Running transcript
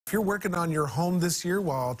If you're working on your home this year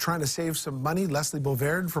while trying to save some money, Leslie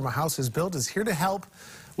Bovaird from A House is Built is here to help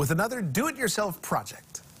with another do-it-yourself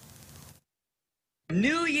project.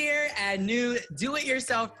 New year and new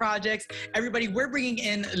do-it-yourself projects. Everybody, we're bringing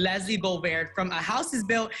in Leslie Bovaird from A House is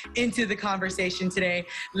Built into the conversation today.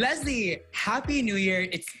 Leslie, Happy New Year.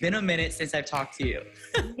 It's been a minute since I've talked to you.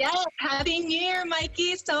 Yes, Happy New Year,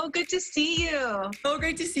 Mikey. So good to see you. So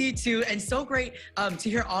great to see you too, and so great to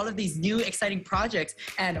hear all of these new exciting projects.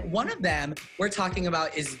 And one of them we're talking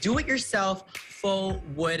about is do-it-yourself faux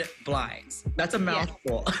wood blinds. That's a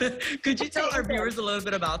mouthful. Yes. Could you tell our viewers a little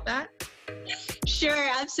bit about that? Sure,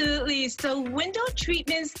 absolutely. So window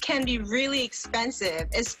treatments can be really expensive,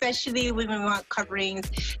 especially when we want coverings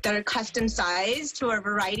that are custom sized to a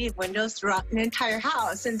variety of windows throughout an entire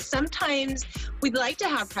house. And sometimes we'd like to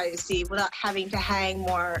have privacy without having to hang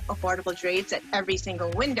more affordable drapes at every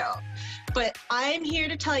single window. But I'm here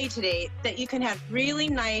to tell you today that you can have really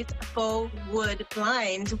nice faux wood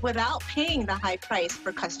blinds without paying the high price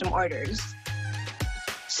for custom orders.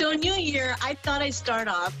 So New Year, I thought I'd start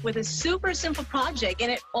off with a super simple project, and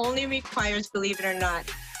it only requires, believe it or not,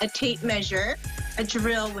 a tape measure, a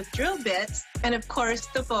drill with drill bits, and of course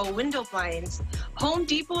the faux window blinds. Home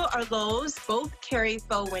Depot or Lowe's both carry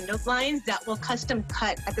faux window blinds that will custom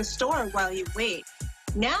cut at the store while you wait.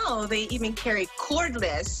 Now they even carry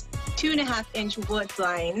cordless 2.5-inch wood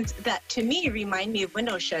blinds that to me remind me of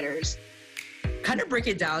window shutters. Kind of break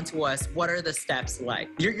it down to us. What are the steps like?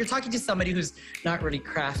 You're talking to somebody who's not really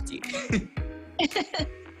crafty.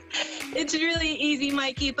 It's really easy,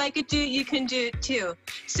 Mikey. If I could do it, you can do it too.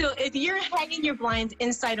 So if you're hanging your blinds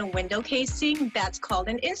inside a window casing, that's called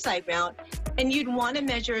an inside mount, and you'd want to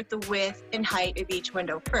measure the width and height of each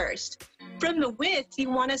window first. From the width, you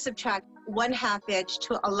want to subtract 1/2 inch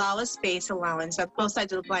to allow a space allowance on both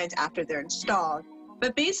sides of the blinds after they're installed.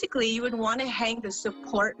 But basically, you would want to hang the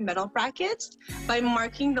support metal brackets by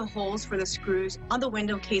marking the holes for the screws on the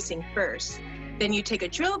window casing first. Then you take a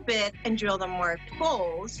drill bit and drill the marked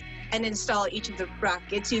holes and install each of the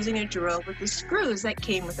brackets using a drill with the screws that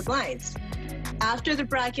came with the blinds. After the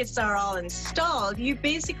brackets are all installed, you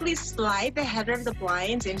basically slide the header of the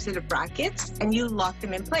blinds into the brackets and you lock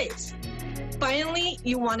them in place. Finally,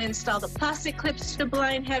 you want to install the plastic clips to the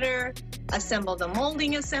blind header, assemble the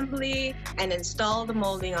molding assembly, and install the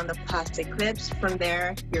molding on the plastic clips. From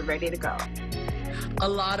there, you're ready to go. A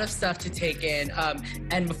lot of stuff to take in.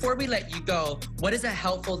 And before we let you go, what is a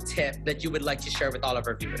helpful tip that you would like to share with all of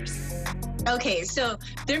our viewers? Okay, so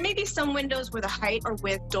there may be some windows where the height or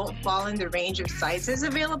width don't fall in the range of sizes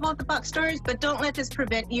available at the box stores, but don't let this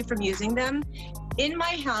prevent you from using them. In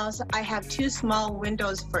my house, I have 2 small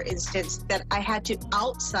windows, for instance, that I had to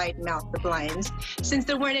outside mount the blinds since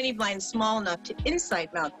there weren't any blinds small enough to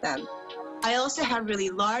inside mount them. I also have really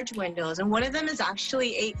large windows, and one of them is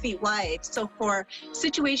actually 8 feet wide. So for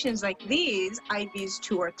situations like these, I've used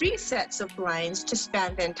 2 or 3 sets of blinds to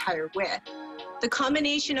span the entire width. The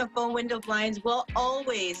combination of faux window blinds will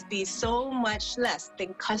always be so much less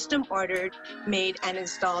than custom ordered, made, and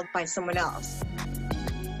installed by someone else.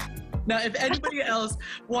 Now, if anybody else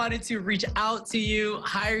wanted to reach out to you,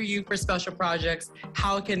 hire you for special projects,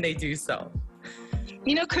 how can they do so?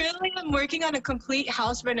 You know, currently I'm working on a complete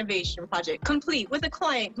house renovation project, complete, with a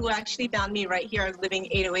client who actually found me right here on Living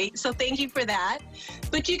 808. So thank you for that.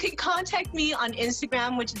 But you can contact me on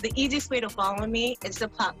Instagram, which is the easiest way to follow me. It's the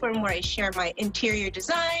platform where I share my interior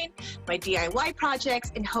design, my DIY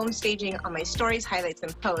projects, and home staging on my stories, highlights,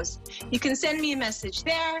 and posts. You can send me a message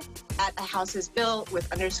there at A House is Built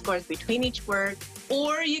with underscores between each word,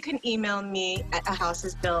 or you can email me at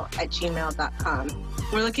ahouseisbuilt@gmail.com.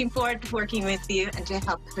 We're looking forward to working with you and to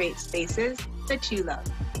help create spaces that you love.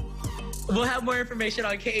 We'll have more information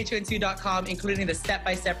on khon2.com, including the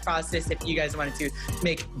step-by-step process if you guys wanted to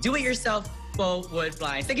make do-it-yourself faux wood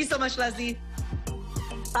blinds. Thank you so much, Leslie.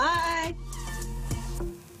 Bye.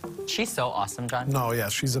 She's so awesome, John. No, yeah,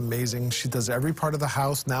 she's amazing. She does every part of the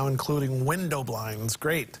house now, including window blinds.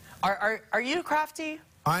 Great. Are you crafty?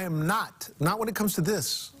 I am not. Not when it comes to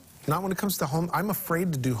this. Not when it comes to home. I'm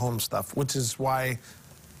afraid to do home stuff, which is why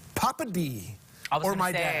Papa D or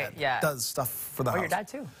my dad does stuff for the house. Oh, your dad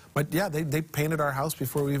too? Yeah, they painted our house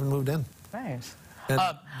before we even moved in. Nice. And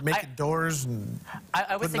making doors and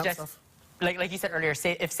I would suggest, like you said earlier,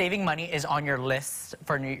 if saving money is on your list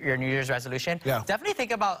for your New Year's resolution, definitely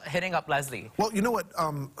think about hitting up Leslie. Well, you know what?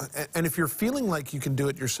 And if you're feeling like you can do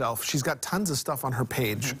it yourself, she's got tons of stuff on her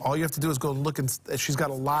page. All you have to do is go and look, and she's got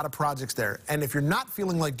a lot of projects there. And if you're not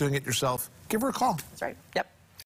feeling like doing it yourself, give her a call. That's right. Yep.